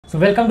So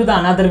welcome to the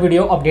another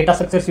video of data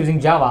structures using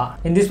Java.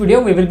 In this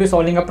video we will be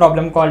solving a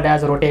problem called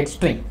as rotate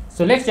string.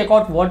 So let's check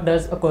out what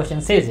does a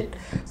question says it.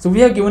 So we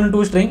have given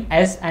two string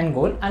s and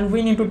goal, and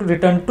we need to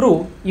return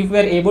true if we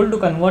are able to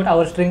convert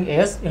our string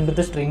s into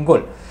the string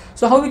goal.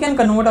 So how we can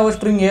convert our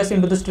string s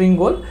into the string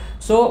goal?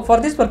 So for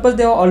this purpose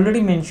they have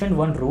already mentioned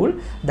one rule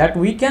that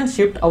we can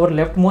shift our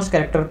leftmost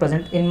character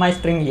present in my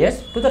string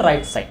s to the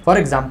right side. For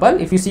example,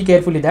 if you see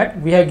carefully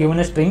that we have given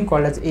a string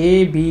called as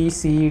a, b,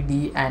 c,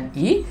 d and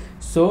e.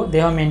 So they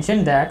have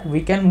mentioned that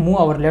we can move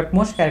our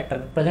leftmost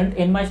character present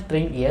in my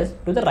string s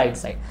to the right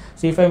side.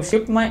 So if I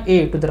shift my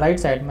a to the right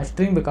side, my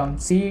string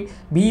becomes c,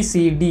 b,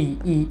 c, d,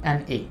 e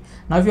and a.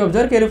 Now if you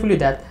observe carefully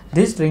that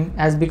this string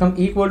has become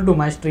equal to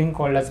my string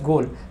called as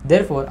goal,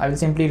 therefore I will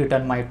simply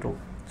return my true.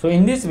 So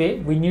in this way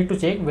we need to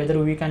check whether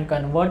we can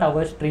convert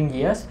our string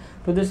s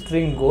to the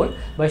string goal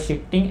by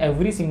shifting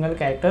every single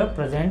character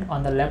present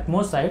on the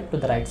leftmost side to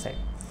the right side.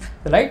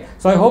 Right?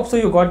 So I hope so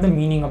you got the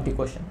meaning of the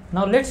question.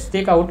 Now let's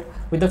take out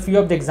with a few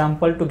of the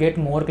example to get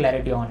more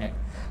clarity on it.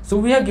 So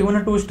we have given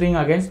a two string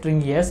again,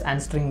 string yes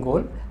and string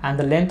goal, and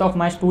the length of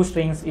my two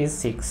strings is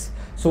 6.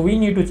 So we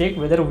need to check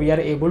whether we are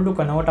able to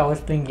convert our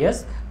string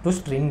yes to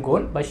string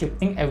goal by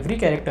shifting every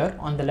character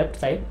on the left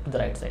side to the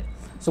right side.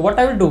 So what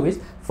I will do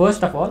is,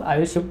 first of all I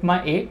will shift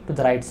my a to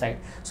the right side.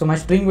 So my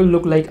string will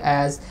look like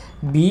as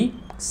b,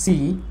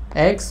 c,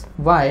 x,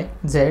 y,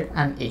 z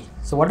and a.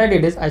 So what I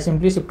did is I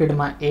simply shifted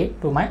my a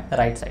to my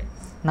right side.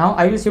 Now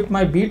I will shift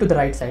my b to the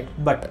right side,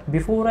 but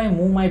before I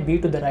move my b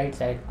to the right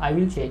side, I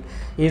will check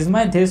is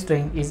my this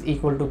string is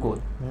equal to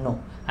goal.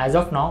 No, as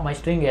of now my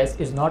string s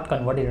is not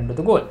converted into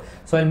the goal.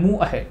 So I'll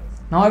move ahead.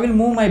 Now I will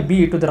move my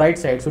b to the right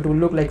side, so it will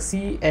look like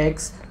c,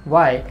 x,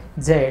 y,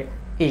 z,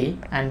 a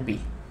and b.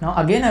 Now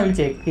again I will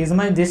check is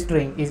my this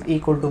string is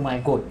equal to my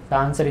goal. The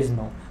answer is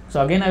no.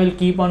 So again I will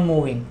keep on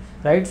moving,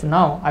 right? So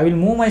now I will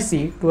move my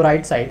c to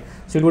right side,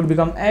 so it would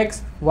become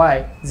x,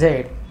 y,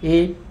 z,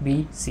 a,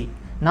 b, c.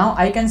 Now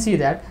I can see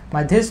that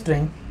my this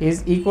string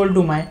is equal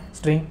to my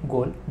string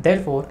goal,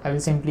 therefore I will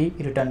simply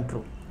return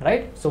true,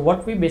 right? So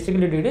what we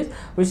basically did is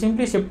we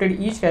simply shifted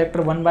each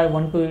character one by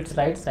one to its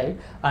right side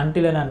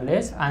until and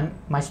unless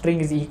my string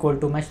is equal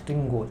to my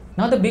string goal.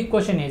 Now the big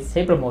question is,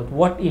 hey Pramod,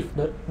 what if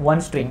the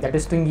one string, that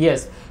is string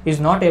yes,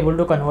 is not able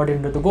to convert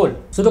into the goal?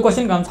 So the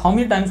question comes, how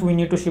many times we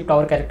need to shift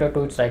our character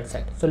to its right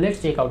side? So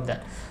let's check out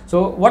that.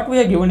 So what we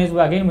have given is,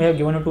 again we have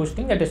given a two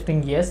string, that is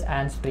string yes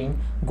and string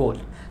goal.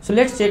 So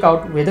let's check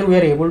out whether we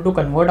are able to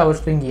convert our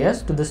string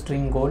yes to the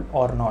string goal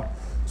or not.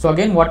 So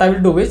again what I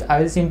will do is I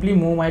will simply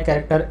move my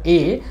character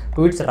a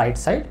to its right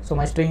side. So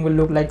my string will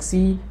look like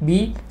c,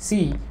 b,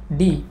 c,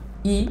 d,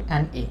 e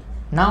and a.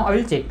 Now I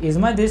will check is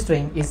my this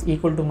string is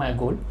equal to my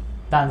goal.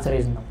 The answer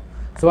is no.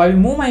 So I will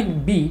move my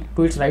b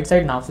to its right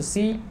side now. So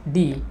c,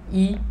 d,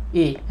 e,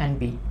 a and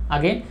b.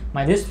 Again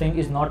my this string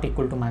is not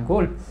equal to my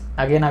goal.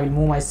 Again I will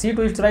move my c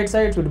to its right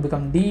side, so it will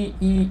become d,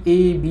 e,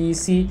 a, b,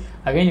 c.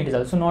 Again it is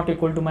also not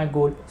equal to my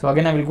goal. So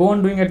again I will go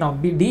on doing it now,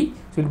 b, d,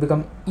 so it will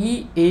become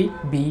e, a,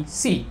 b,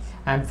 c.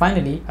 And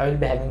finally I will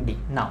be having d.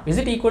 Now is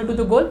it equal to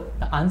the goal?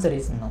 The answer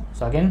is no.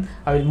 So again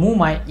I will move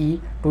my e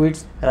to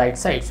its right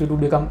side, so it will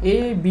become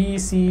a, b,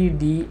 c,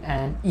 d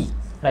and e.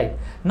 Right.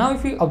 Now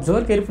if you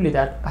observe carefully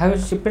that I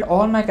have shifted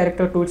all my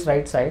character to its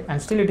right side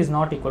and still it is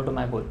not equal to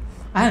my goal.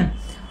 And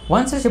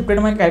once I shifted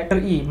my character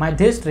e, my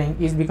this string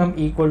is become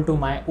equal to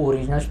my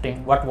original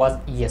string, what was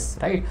yes,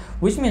 right?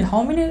 Which means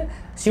how many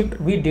shift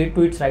we did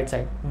to its right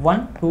side?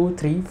 1, 2,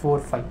 3, 4,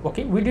 5.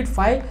 Okay, we did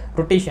 5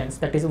 rotations,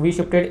 that is we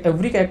shifted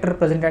every character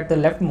present at the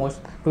leftmost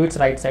to its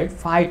right side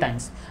 5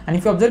 times. And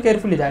if you observe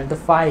carefully that the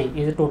 5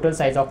 is the total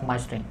size of my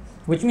string.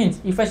 Which means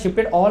if I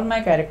shifted all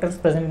my characters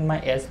present in my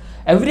s,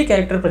 every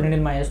character present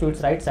in my s to its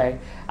right side,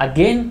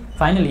 again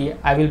finally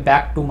I will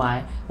back to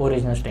my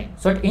original string.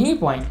 So at any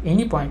point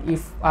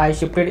if I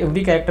shifted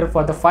every character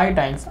for the 5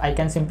 times, I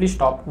can simply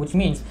stop, which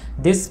means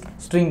this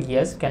string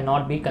yes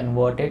cannot be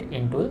converted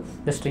into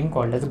the string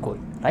called as goal,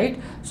 right?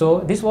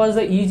 So this was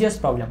the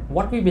easiest problem.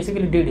 What we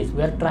basically did is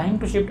we are trying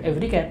to shift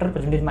every character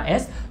present in my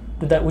s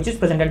to the which is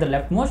present at the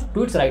leftmost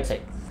to its right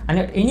side, and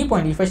at any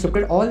point if I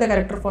shifted all the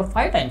character for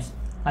 5 times,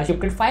 I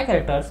shifted 5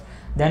 characters,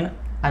 then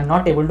I'm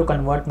not able to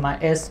convert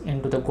my s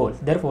into the goal.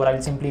 Therefore, I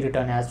will simply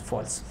return as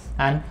false.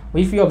 And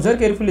if you observe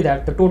carefully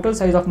that the total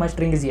size of my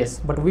string is yes,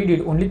 but we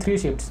did only 3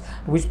 shifts,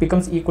 which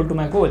becomes equal to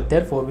my goal.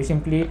 Therefore, we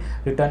simply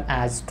return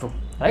as true.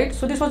 Right?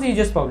 So this was the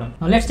easiest problem.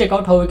 Now let's check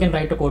out how we can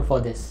write a code for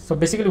this. So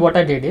basically what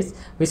I did is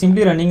we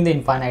simply running the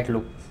infinite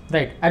loop.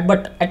 Right?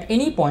 But at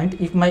any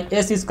point if my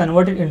s is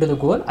converted into the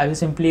goal, I will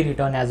simply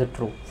return as a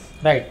true.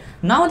 Right,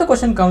 now the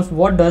question comes,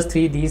 what does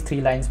these three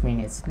lines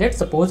mean is, let's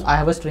suppose I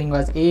have a string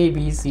as a,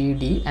 b, c,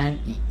 d and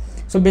e.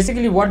 So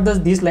basically what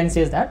does this line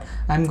says that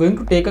I'm going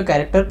to take a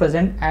character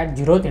present at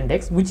 0th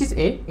index, which is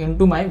a,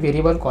 into my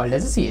variable called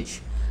as a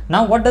ch.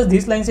 Now what does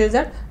this line says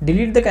that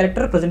delete the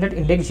character present at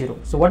index 0.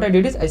 So what I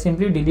did is I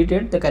simply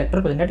deleted the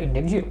character present at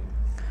index 0.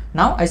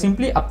 Now I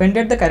simply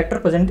appended the character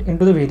present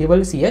into the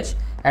variable ch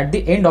at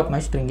the end of my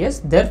string s.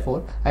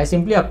 Therefore I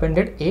simply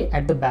appended a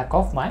at the back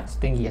of my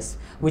string s.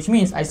 which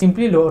means I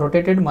simply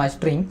rotated my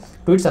string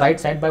to its right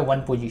side by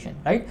 1 position,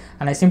 right?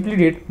 And I simply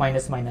did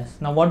minus minus.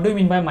 Now what do you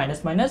mean by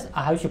minus minus?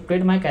 I have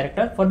shifted my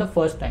character for the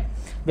first time.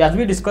 As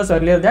we discussed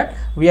earlier that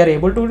we are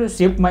able to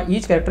shift my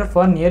each character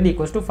for nearly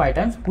equals to 5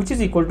 times, which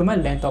is equal to my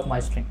length of my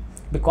string.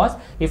 Because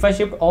if I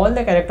shift all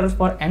the characters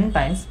for n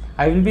times,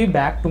 I will be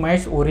back to my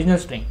original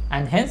string,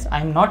 and hence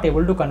I am not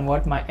able to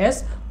convert my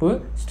s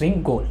to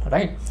string goal,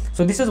 right?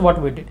 So this is what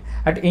we did.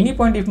 At any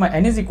point if my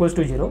n is equals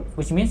to 0,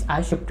 which means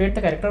I shifted the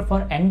character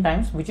for n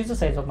times, which is the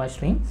size of my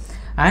string,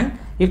 and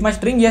if my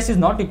string yes is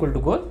not equal to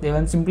goal, then I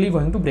am simply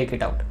going to break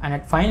it out, and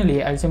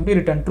finally I will simply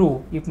return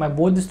true if my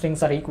both the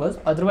strings are equals,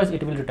 otherwise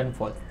it will return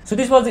false. So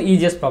this was the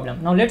easiest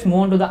problem. Now let's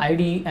move on to the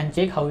IDE and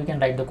check how we can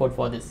write the code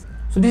for this.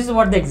 So this is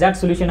what the exact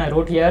solution I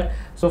wrote here.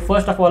 So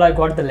first of all, I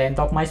got the length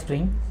of my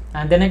string,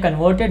 and then I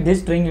converted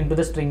this string into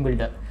the string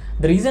builder.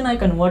 The reason I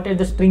converted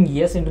the string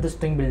yes into the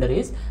string builder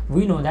is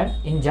we know that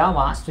in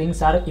Java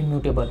strings are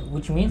immutable,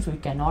 which means we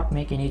cannot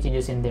make any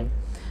changes in them.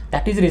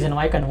 That is the reason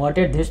why I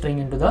converted this string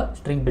into the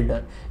string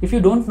builder. If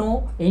you don't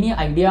know any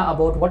idea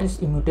about what is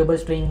immutable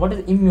string, what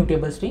is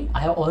immutable string,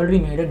 I have already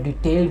made a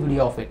detailed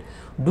video of it.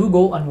 Do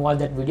go and watch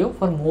that video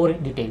for more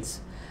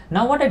details.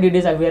 Now what I did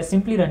is we are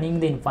simply running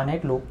the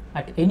infinite loop.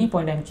 At any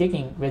point I am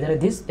checking whether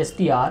this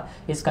str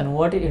is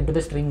converted into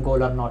the string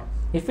goal or not.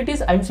 If it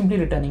is, I am simply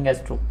returning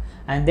as true.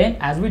 And then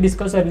as we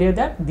discussed earlier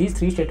that these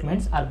three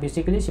statements are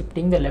basically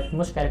shifting the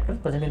leftmost character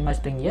present in my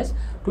string yes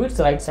to its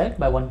right side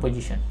by 1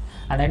 position.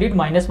 And I did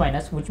minus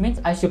minus, which means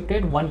I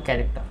shifted 1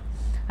 character.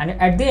 And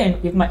at the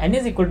end, if my n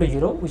is equal to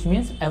 0, which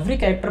means every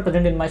character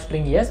present in my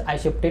string yes, I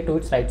shifted to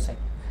its right side.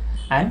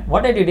 And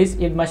what I did is,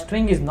 if my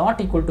string is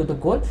not equal to the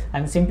goal, I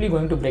am simply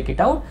going to break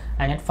it out,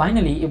 and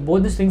finally if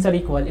both the strings are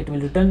equal, it will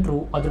return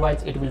true,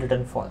 otherwise it will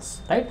return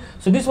false, right?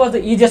 So this was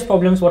the easiest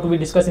problems what we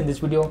discussed in this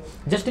video.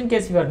 Just in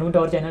case you are new to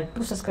our channel,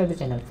 do subscribe the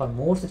channel for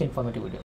more such informative videos.